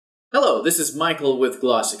Hello, this is Michael with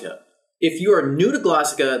Glossika. If you are new to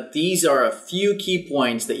Glossika, these are a few key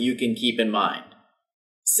points that you can keep in mind.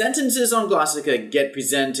 Sentences on Glossika get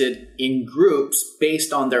presented in groups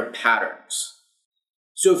based on their patterns.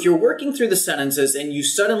 So if you're working through the sentences and you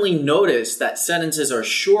suddenly notice that sentences are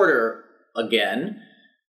shorter again,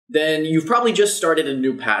 then you've probably just started a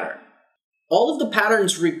new pattern. All of the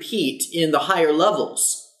patterns repeat in the higher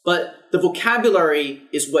levels, but the vocabulary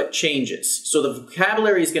is what changes. So the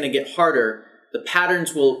vocabulary is going to get harder. The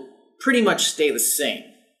patterns will pretty much stay the same.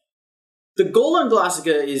 The goal on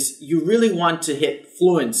Glossika is you really want to hit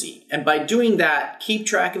fluency. And by doing that, keep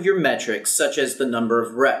track of your metrics, such as the number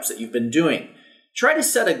of reps that you've been doing. Try to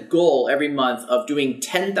set a goal every month of doing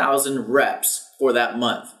 10,000 reps for that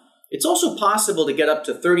month. It's also possible to get up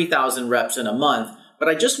to 30,000 reps in a month, but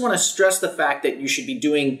I just want to stress the fact that you should be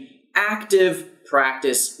doing active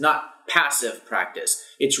practice, not passive practice.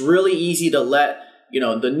 It's really easy to let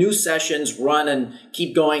the new sessions run and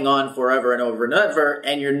keep going on forever and over and over,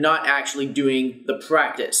 and you're not actually doing the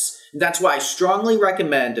practice. That's why I strongly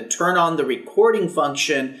recommend to turn on the recording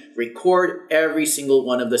function, record every single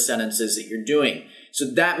one of the sentences that you're doing.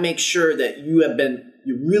 So that makes sure that you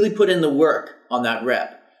really put in the work on that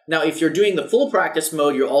rep. Now, if you're doing the full practice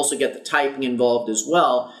mode, you'll also get the typing involved as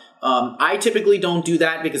well. I typically don't do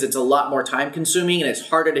that because it's a lot more time consuming and it's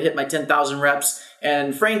harder to hit my 10,000 reps.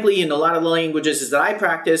 And frankly, in a lot of the languages that I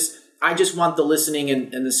practice, I just want the listening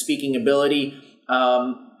and the speaking ability.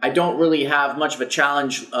 I don't really have much of a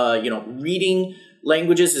challenge, reading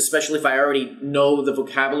languages, especially if I already know the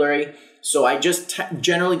vocabulary. So I just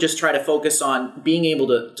generally just try to focus on being able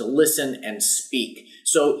to listen and speak.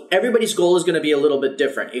 So everybody's goal is going to be a little bit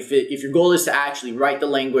different. If your goal is to actually write the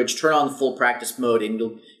language, turn on the full practice mode and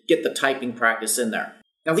you'll get the typing practice in there.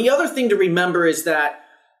 Now, the other thing to remember is that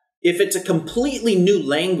if it's a completely new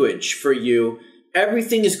language for you,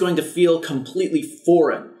 everything is going to feel completely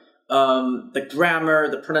foreign. The grammar,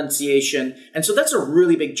 the pronunciation. And so that's a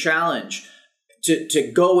really big challenge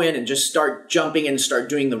to go in and just start jumping in and start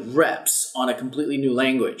doing the reps on a completely new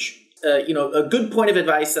language. A good point of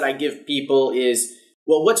advice that I give people is,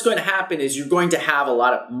 well, what's going to happen is you're going to have a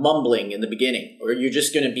lot of mumbling in the beginning, or you're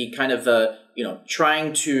just going to be kind of,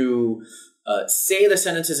 trying to say the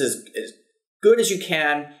sentences as good as you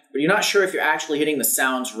can, but you're not sure if you're actually hitting the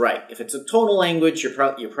sounds right. If it's a tonal language, your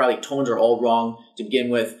probably tones are all wrong to begin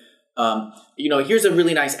with. Here's a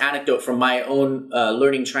really nice anecdote from my own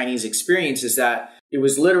learning Chinese experience is that it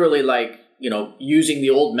was literally like, using the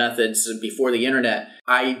old methods before the internet.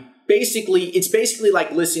 It's basically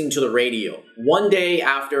like listening to the radio. One day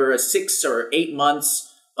after 6 or 8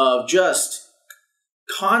 months of just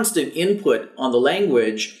constant input on the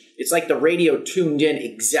language, it's like the radio tuned in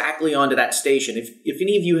exactly onto that station. If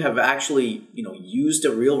any of you have actually, used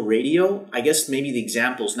a real radio, I guess maybe the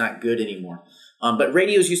example's not good anymore. But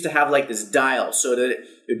radios used to have like this dial so that it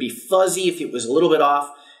would be fuzzy if it was a little bit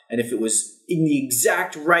off, and if it was in the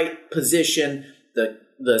exact right position,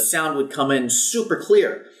 the sound would come in super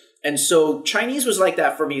clear. And so Chinese was like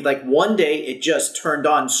that for me. Like one day it just turned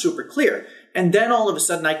on super clear. And then all of a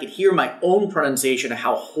sudden I could hear my own pronunciation of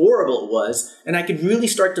how horrible it was. And I could really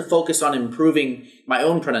start to focus on improving my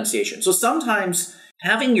own pronunciation. So sometimes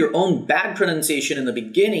having your own bad pronunciation in the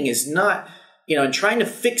beginning is not, and trying to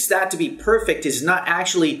fix that to be perfect is not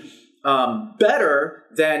actually better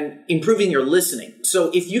than improving your listening.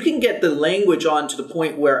 So if you can get the language on to the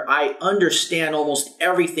point where I understand almost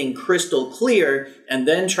everything crystal clear and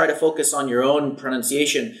then try to focus on your own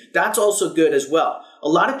pronunciation, that's also good as well. A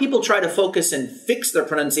lot of people try to focus and fix their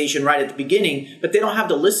pronunciation right at the beginning, but they don't have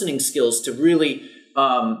the listening skills to really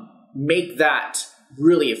make that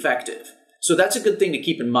really effective. So that's a good thing to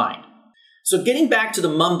keep in mind. So getting back to the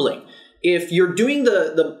mumbling, if you're doing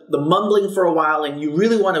the mumbling for a while and you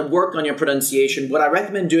really want to work on your pronunciation, what I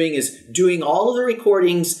recommend doing is doing all of the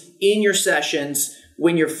recordings in your sessions.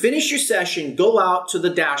 When you finish your session, go out to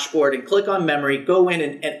the dashboard and click on memory, go in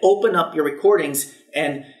and open up your recordings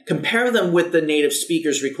and compare them with the native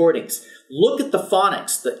speaker's recordings. Look at the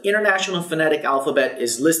phonics. The International Phonetic Alphabet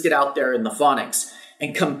is listed out there in the phonics.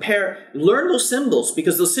 And learn those symbols,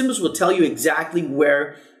 because those symbols will tell you exactly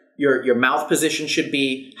where your mouth position should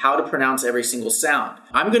be, how to pronounce every single sound.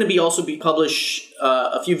 I'm going to publish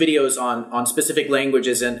a few videos on specific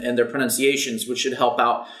languages and their pronunciations, which should help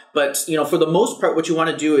out. But, for the most part, what you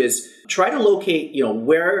want to do is try to locate,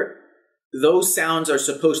 where those sounds are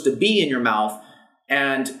supposed to be in your mouth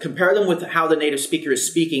and compare them with how the native speaker is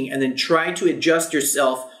speaking, and then try to adjust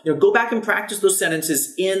yourself. Go back and practice those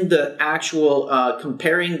sentences in the actual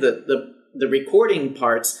comparing the recording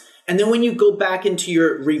parts, And then when you go back into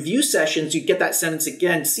your review sessions, you get that sentence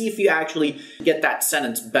again, see if you actually get that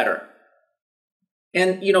sentence better.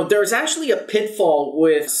 And, there's actually a pitfall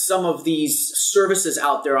with some of these services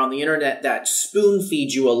out there on the internet that spoon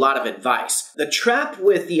feed you a lot of advice. The trap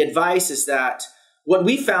with the advice is that what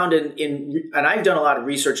we found and I've done a lot of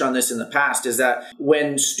research on this in the past, is that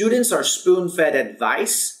when students are spoon-fed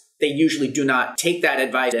advice, they usually do not take that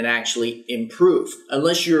advice and actually improve.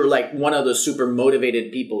 Unless you're like one of the super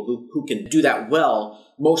motivated people who can do that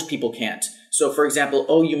well, most people can't. So for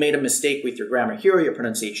example, you made a mistake with your grammar here or your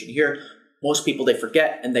pronunciation here. Most people, they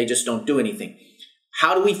forget and they just don't do anything.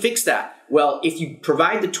 How do we fix that? Well, if you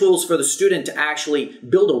provide the tools for the student to actually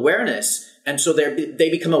build awareness, and so they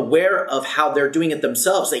become aware of how they're doing it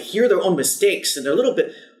themselves, they hear their own mistakes and they're a little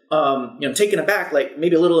bit taken aback, like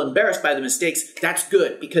maybe a little embarrassed by the mistakes, that's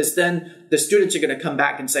good, because then the students are going to come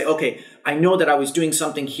back and say, okay, I know that I was doing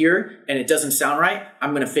something here and it doesn't sound right. I'm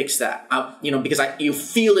going to fix that. Because you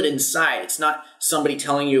feel it inside. It's not somebody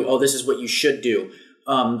telling you, oh, this is what you should do.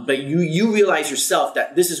 But you realize yourself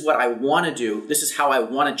that this is what I want to do. This is how I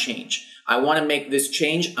want to change. I want to make this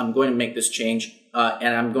change. I'm going to make this change.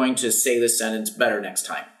 And I'm going to say this sentence better next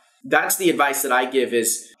time. That's the advice that I give,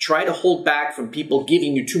 is try to hold back from people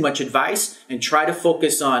giving you too much advice and try to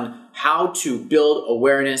focus on how to build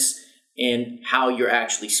awareness in how you're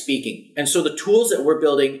actually speaking. And so the tools that we're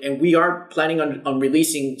building, and we are planning on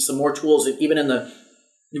releasing some more tools, even in the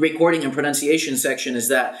recording and pronunciation section, is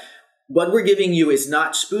that what we're giving you is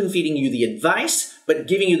not spoon-feeding you the advice, but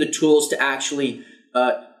giving you the tools to actually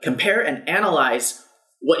compare and analyze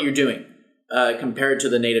what you're doing compared to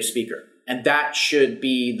the native speaker. And that should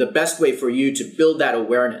be the best way for you to build that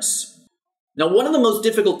awareness. Now, one of the most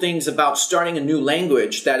difficult things about starting a new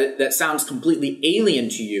language that sounds completely alien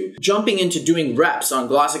to you, jumping into doing reps on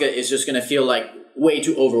Glossika is just going to feel like way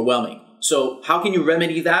too overwhelming. So how can you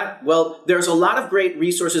remedy that? Well, there's a lot of great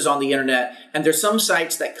resources on the internet, and there's some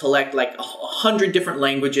sites that collect like 100 different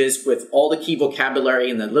languages with all the key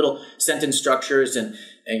vocabulary and the little sentence structures, and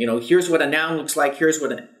here's what a noun looks like, here's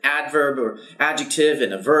what an adverb or adjective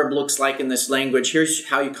and a verb looks like in this language, here's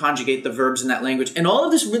how you conjugate the verbs in that language. And all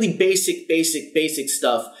of this really basic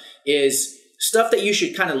stuff is stuff that you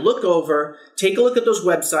should kind of look over, take a look at those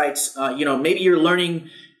websites. Maybe you're learning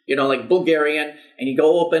like Bulgarian, and you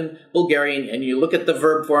go open Bulgarian and you look at the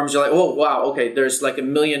verb forms, you're like, oh, wow, okay, there's like a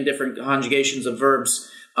million different conjugations of verbs.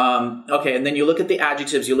 Okay, and then you look at the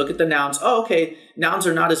adjectives, you look at the nouns. Oh, okay, nouns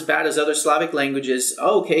are not as bad as other Slavic languages.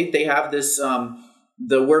 Oh, okay, they have this,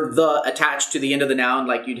 the word the attached to the end of the noun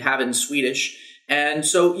like you'd have in Swedish. And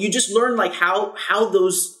so you just learn like how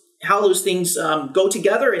those things go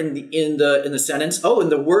together in the sentence. Oh,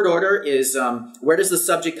 and the word order is where does the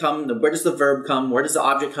subject come? Where does the verb come? Where does the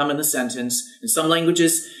object come in the sentence? In some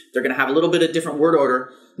languages, they're going to have a little bit of different word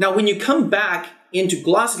order. Now, when you come back into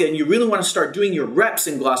Glossika and you really want to start doing your reps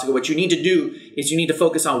in Glossika, what you need to do is you need to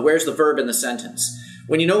focus on where's the verb in the sentence.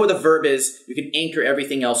 When you know where the verb is, you can anchor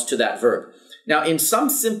everything else to that verb. Now, in some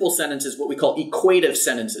simple sentences, what we call equative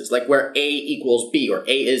sentences, like where A equals B or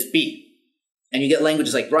A is B, and you get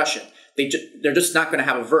languages like Russian, they're just not going to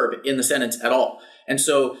have a verb in the sentence at all. And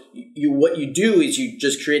so what you do is you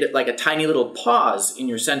just create it like a tiny little pause in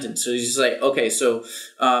your sentence. So you just say, okay, so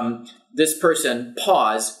this person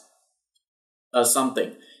pause a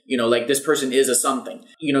something. Like this person is a something.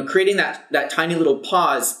 Creating that tiny little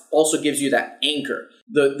pause also gives you that anchor.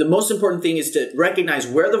 The most important thing is to recognize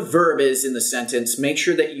where the verb is in the sentence. Make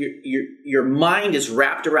sure that your mind is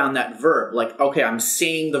wrapped around that verb. Like, okay, I'm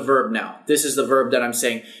saying the verb now. This is the verb that I'm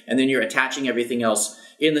saying. And then you're attaching everything else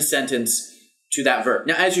in the sentence to that verb.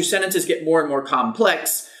 Now, as your sentences get more and more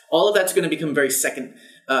complex, all of that's going to become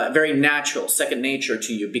very natural, second nature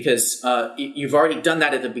to you, because you've already done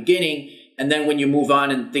that at the beginning. And then when you move on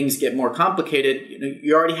and things get more complicated,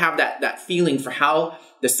 you already have that feeling for how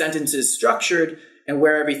the sentence is structured and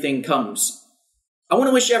where everything comes. I want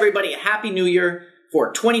to wish everybody a Happy New Year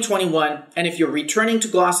for 2021. And if you're returning to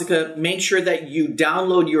Glossika, make sure that you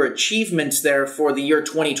download your achievements there for the year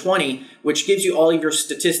 2020, which gives you all of your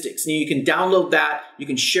statistics. Now, you can download that. You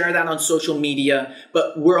can share that on social media,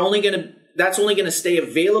 but that's only going to stay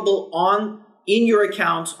available in your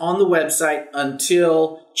account on the website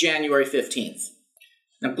until January 15th.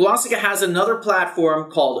 Now, Glossika has another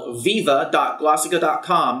platform called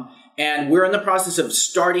viva.glossika.com, and we're in the process of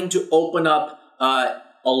starting to open up a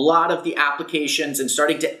lot of the applications and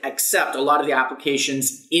starting to accept a lot of the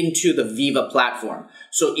applications into the Viva platform.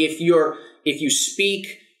 So if you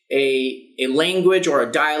speak a language or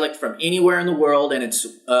a dialect from anywhere in the world, and it's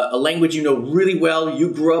a language you know really well,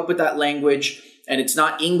 you grew up with that language, and it's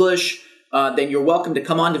not English, then you're welcome to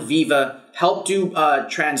come on to Viva help do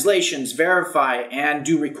translations, verify, and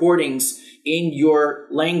do recordings in your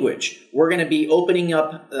language. We're going to be opening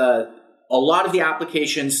up a lot of the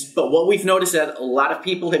applications, but what we've noticed that a lot of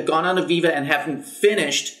people have gone on to Viva and haven't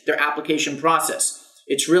finished their application process.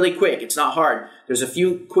 It's really quick. It's not hard. There's a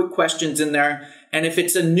few quick questions in there. And if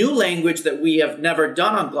it's a new language that we have never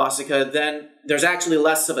done on Glossika, then there's actually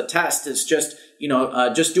less of a test. It's just,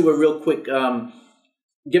 just do a real quick,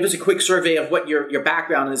 give us a quick survey of what your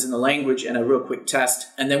background is in the language and a real quick test,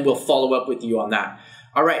 and then we'll follow up with you on that.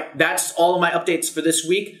 All right, that's all of my updates for this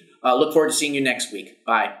week. Look forward to seeing you next week.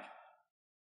 Bye.